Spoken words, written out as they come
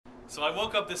So I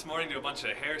woke up this morning to a bunch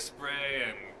of hairspray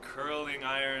and curling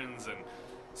irons and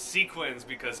sequins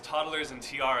because Toddlers and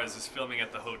Tiaras is filming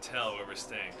at the hotel where we're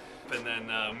staying. And then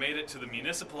made it to the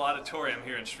Municipal Auditorium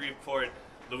here in Shreveport,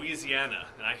 Louisiana.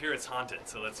 And I hear it's haunted,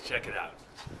 so let's check it out.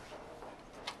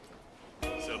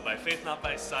 So By Faith Not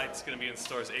By Sight is going to be in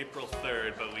stores April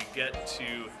 3rd, but we get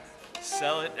to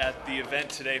sell it at the event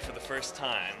today for the first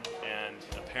time, and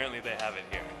apparently they have it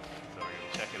here. So we're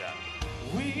going to check it out.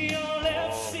 Oh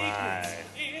my.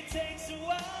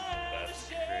 That's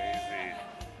crazy.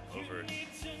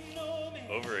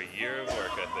 Over a year of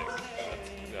work, I think.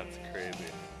 That's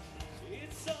crazy.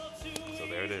 So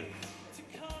there it is.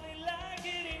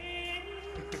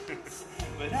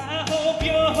 But I hope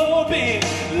you're hoping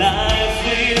life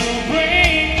will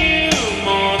bring you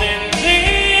more than this.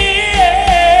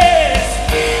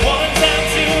 One time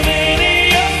too many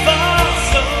of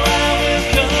us, so I will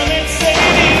come and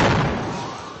save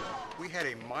you. We had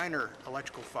a minor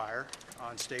electrical fire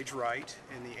on stage right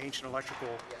in the ancient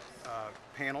electrical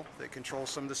panel that controls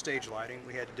some of the stage lighting.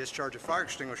 We had to discharge a fire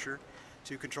extinguisher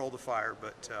to control the fire,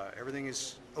 but everything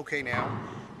is okay now.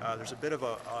 There's a bit of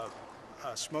a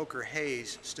smoke or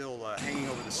haze still hanging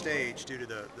over the stage due to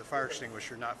the fire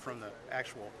extinguisher, not from the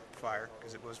actual fire,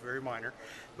 because it was very minor.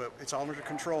 But it's all under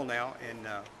control now, and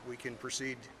we can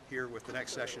proceed here with the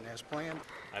next session as planned.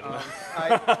 I don't know.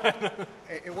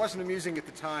 It wasn't amusing at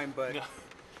the time, but no.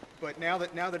 But now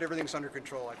that everything's under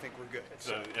control, I think we're good.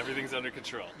 So everything's under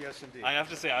control. Yes, indeed. I have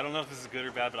to say, I don't know if this is good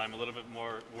or bad, but I'm a little bit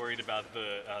more worried about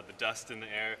the dust in the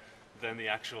air than the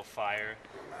actual fire.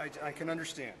 I can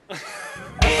understand.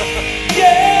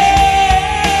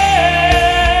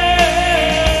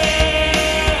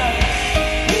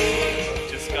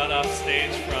 Just got off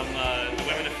stage from the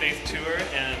Women of Faith tour,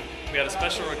 and we had a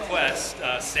special request.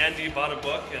 Sandy bought a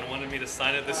book and wanted me to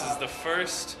sign it. This is the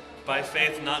first By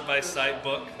Faith Not By Sight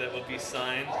book that will be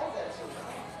signed.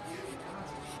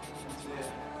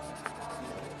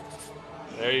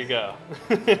 There you go.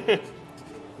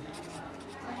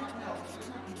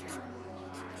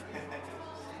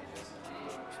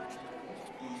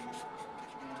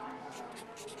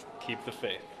 Keep the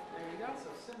faith. There you go.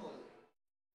 So similar.